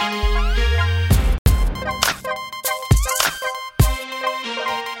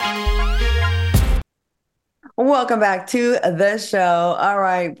 Welcome back to the show. All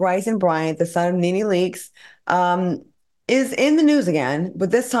right, Bryson Bryant, the son of Nene Leakes, is in the news again, but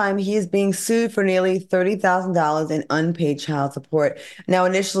this time he is being sued for nearly $30,000 in unpaid child support. Now,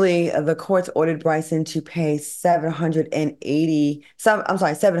 initially, the courts ordered Bryson to pay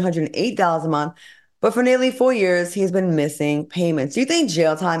 $708 a month, but for nearly 4 years, he's been missing payments. Do you think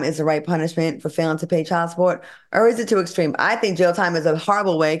jail time is the right punishment for failing to pay child support, or is it too extreme? I think jail time is a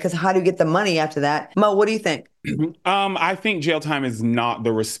horrible way, because how do you get the money after that? Mo, what do you think? I think jail time is not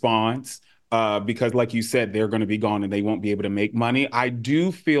the response. Because like you said, they're going to be gone and they won't be able to make money. I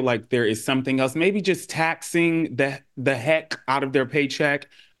do feel like there is something else, maybe just taxing the heck out of their paycheck.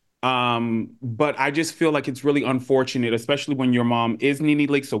 But I just feel like it's really unfortunate, especially when your mom is Nene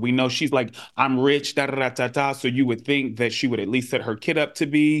Leakes. So we know she's like, I'm rich, da da da da da. So you would think that she would at least set her kid up to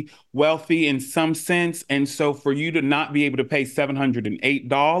be wealthy in some sense. And so for you to not be able to pay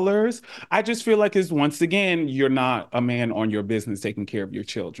 $708, I just feel like it's, once again, you're not a man on your business taking care of your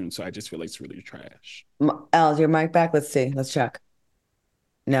children. So I just feel like it's really trash. Al, is your mic back? Let's see. Let's check.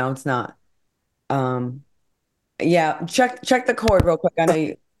 No, it's not. Yeah, check the cord real quick. I know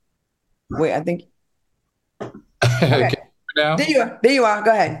you. Wait, I think. Okay. There you are.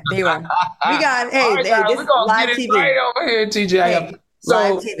 Go ahead. There you are. We got. Hey, right, this is live TV. Right over here, TJ. Hey,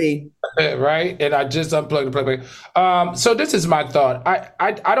 live TV. Right, and I just unplugged the plug. So this is my thought.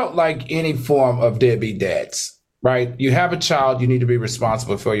 I don't like any form of deadbeat dads. Right, you have a child. You need to be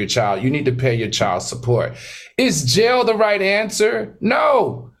responsible for your child. You need to pay your child support. Is jail the right answer?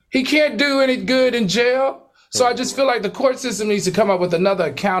 No, he can't do any good in jail. So I just feel like the court system needs to come up with another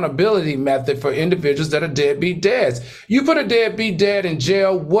accountability method for individuals that are deadbeat dads. You put a deadbeat dad in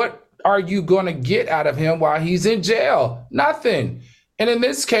jail, what are you going to get out of him while he's in jail? Nothing. And in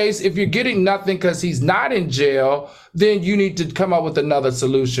this case, if you're getting nothing because he's not in jail, then you need to come up with another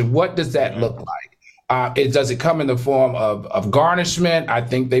solution. What does that look like? Does it come in the form of garnishment? I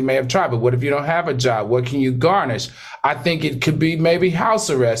think they may have tried, but what if you don't have a job? What can you garnish? I think it could be maybe house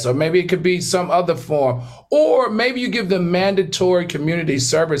arrest, or maybe it could be some other form. Or maybe you give them mandatory community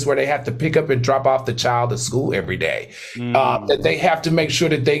service where they have to pick up and drop off the child at school every day. That they have to make sure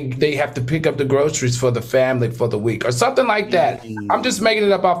that they have to pick up the groceries for the family for the week or something like that. I'm just making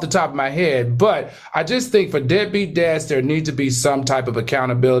it up off the top of my head. But I just think for deadbeat dads, there needs to be some type of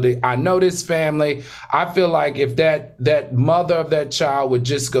accountability. I know this family. I feel like if that mother of that child would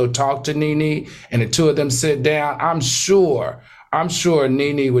just go talk to Nene and the two of them sit down, I'm sure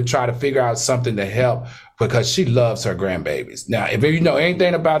Nene would try to figure out something to help, because she loves her grandbabies. Now, if you know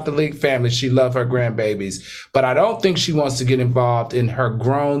anything about the Leak family, she loves her grandbabies, but I don't think she wants to get involved in her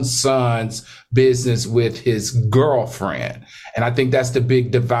grown son's business with his girlfriend. And I think that's the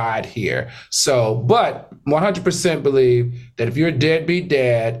big divide here. So, but 100% believe that if you're a deadbeat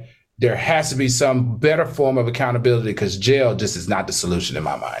dad, there has to be some better form of accountability, because jail just is not the solution in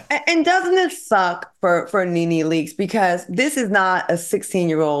my mind. And doesn't it suck for Nene Leakes? Because this is not a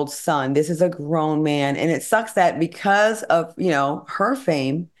 16-year-old son. This is a grown man. And it sucks that because of, her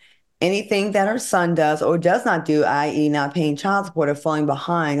fame, anything that her son does or does not do, i.e. not paying child support or falling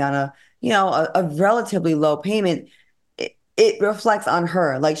behind on a relatively low payment, it reflects on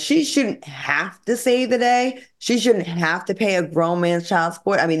her. Like, she shouldn't have to save the day. She shouldn't have to pay a grown man's child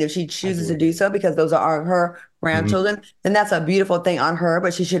support. I mean, if she chooses to do so because those are her grandchildren, then that's a beautiful thing on her,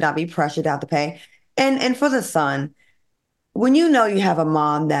 but she should not be pressured to have to pay. And for the son, when you have a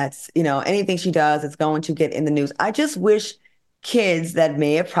mom that's, anything she does is going to get in the news, I just wish kids that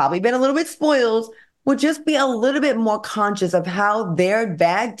may have probably been a little bit spoiled would just be a little bit more conscious of how their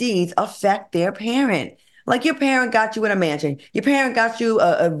bad deeds affect their parent. Like, your parent got you in a mansion. Your parent got you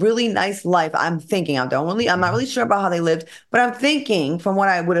a really nice life. I'm not really sure about how they lived, but I'm thinking, from what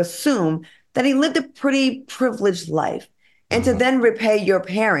I would assume, that he lived a pretty privileged life. And to then repay your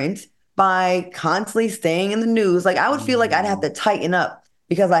parent by constantly staying in the news, like, I would feel like I'd have to tighten up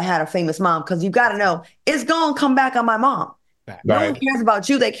because I had a famous mom. Because you got to know, it's going to come back on my mom. Right. No one cares about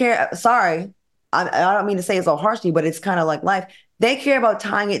you. They care. Sorry, I don't mean to say it so harshly, but it's kind of like life. They care about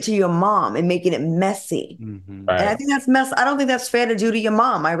tying it to your mom and making it messy. Right. And I think that's I don't think that's fair to do to your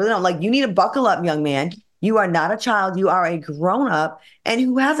mom. I really don't. Like, you need to buckle up, young man. You are not a child. You are a grown up and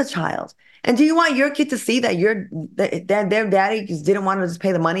who has a child. And do you want your kid to see that their daddy just didn't want to just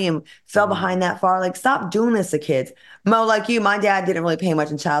pay the money and fell behind that far? Like, stop doing this to kids. Mo, like you, my dad didn't really pay much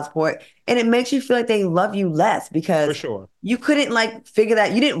in child support. And it makes you feel like they love you less because you couldn't figure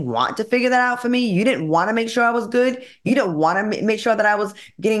that. You didn't want to figure that out for me. You didn't want to make sure I was good. You didn't want to make sure that I was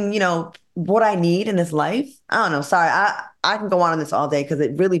getting, what I need in this life. I don't know. Sorry. I can go on this all day because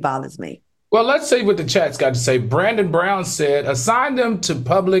it really bothers me. Well, let's see what the chat's got to say. Brandon Brown said, assign them to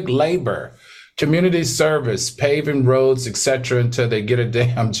public labor, community service, paving roads, etc., until they get a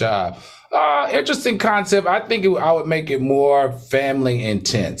damn job. Interesting concept. I think I would make it more family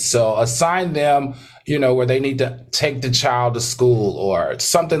intense. So assign them, where they need to take the child to school or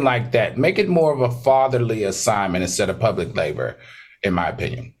something like that. Make it more of a fatherly assignment instead of public labor, in my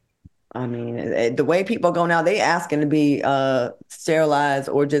opinion. I mean, the way people go now, they asking to be sterilized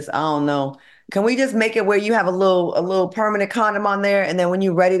or just, I don't know. Can we just make it where you have a little permanent condom on there, and then when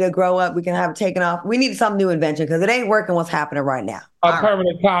you're ready to grow up, we can have it taken off? We need some new invention because it ain't working what's happening right now. A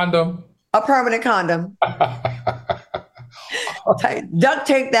permanent condom. A permanent condom. Duct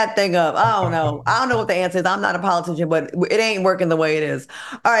tape that thing up. I don't know. I don't know what the answer is. I'm not a politician, but it ain't working the way it is.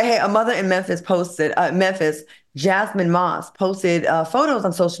 All right. Hey, a mother in Memphis Jasmine Moss posted photos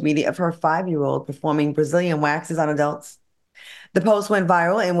on social media of her 5-year-old performing Brazilian waxes on adults. The post went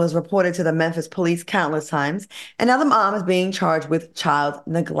viral and was reported to the Memphis police countless times. And now the mom is being charged with child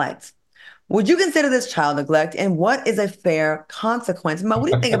neglect. Would you consider this child neglect? And what is a fair consequence? Mo, what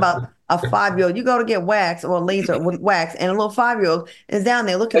do you think about a 5-year-old? You go to get wax or laser wax, and a little 5-year-old is down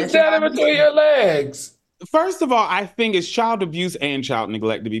there looking at you. It's down between your legs. First of all, I think it's child abuse and child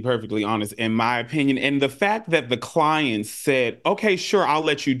neglect, to be perfectly honest, in my opinion. And the fact that the client said, okay, sure, I'll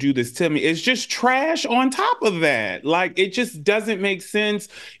let you do this to me, is just trash on top of that. Like, it just doesn't make sense.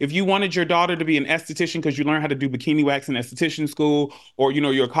 If you wanted your daughter to be an esthetician because you learned how to do bikini wax in esthetician school, or,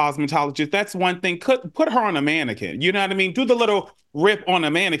 you're a cosmetologist, that's one thing. Put her on a mannequin. You know what I mean? Do the little rip on a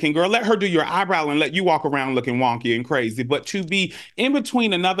mannequin, girl. Let her do your eyebrow and let you walk around looking wonky and crazy. But to be in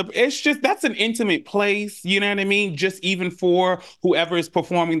between that's an intimate place. You know what I mean? Just even for whoever is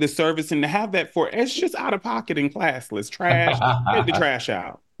performing the service, and to have that it's just out of pocket and classless. Trash. Get the trash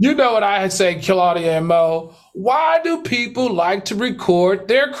out. You know what I say, Claudia and Mo? Why do people like to record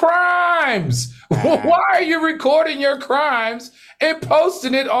their crimes? Why are you recording your crimes and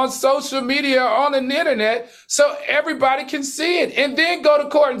posting it on social media or on the internet so everybody can see it and then go to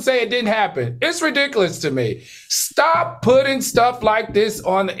court and say it didn't happen? It's ridiculous to me. Stop putting stuff like this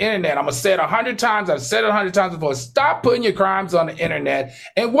on the internet. I'm going to say it 100 times. I've said it 100 times before. Stop putting your crimes on the internet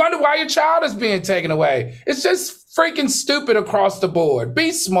and wonder why your child is being taken away. It's just freaking stupid across the board.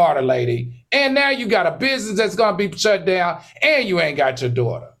 Be smarter, lady. And now you got a business that's going to be shut down and you ain't got your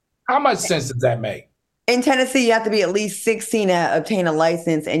daughter. How much sense does that make? In Tennessee, you have to be at least 16 to obtain a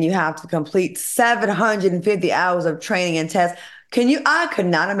license, and you have to complete 750 hours of training and tests. I could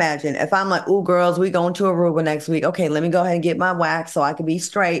not imagine if I'm like, ooh, girls, we going to Aruba next week. Okay, let me go ahead and get my wax so I can be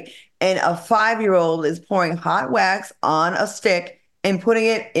straight. And a 5-year-old is pouring hot wax on a stick and putting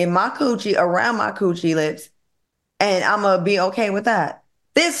it in my coochie, around my coochie lips. And I'm going to be okay with that.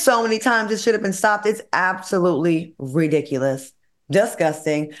 There's so many times this should have been stopped. It's absolutely ridiculous.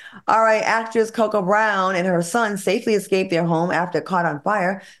 Disgusting. All right, actress Coco Brown and her son safely escaped their home after caught on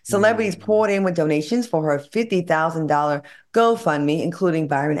fire. Celebrities poured in with donations for her $50,000 GoFundMe, including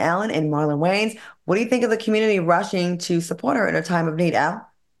Byron Allen and Marlon Wayans. What do you think of the community rushing to support her in her time of need, Al?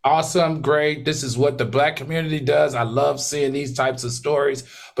 Awesome, great. This is what the Black community does. I love seeing these types of stories.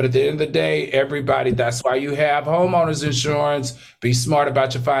 But at the end of the day, everybody, that's why you have homeowners insurance. Be smart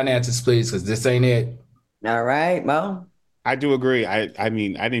about your finances, please, because this ain't it. All right, Mo. I do agree. I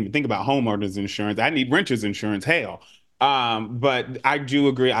mean, I didn't even think about homeowners insurance. I need renters insurance. Hell. But I do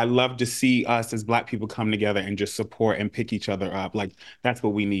agree. I love to see us as Black people come together and just support and pick each other up. Like, that's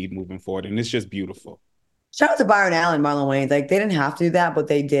what we need moving forward. And it's just beautiful. Shout out to Byron Allen, Marlon Wayans. Like, they didn't have to do that, but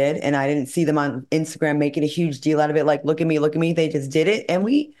they did. And I didn't see them on Instagram making a huge deal out of it. Like, look at me, look at me. They just did it. And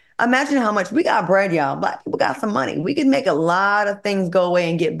we imagine how much we got bread, y'all. Black people got some money. We could make a lot of things go away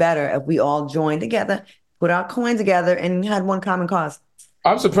and get better if we all joined together, put our coins together, and had one common cause.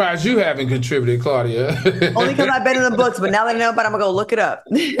 I'm surprised you haven't contributed, Claudia. Only because I've been in the books, but now that I know about it, I'm going to go look it up.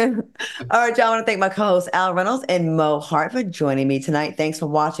 All right, y'all. I want to thank my co-hosts Al Reynolds and Mo Hart for joining me tonight. Thanks for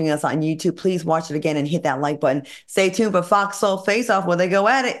watching us on YouTube. Please watch it again and hit that like button. Stay tuned for Fox Soul Face Off where they go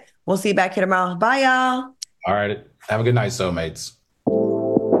at it. We'll see you back here tomorrow. Bye, y'all. All right. Have a good night, soulmates.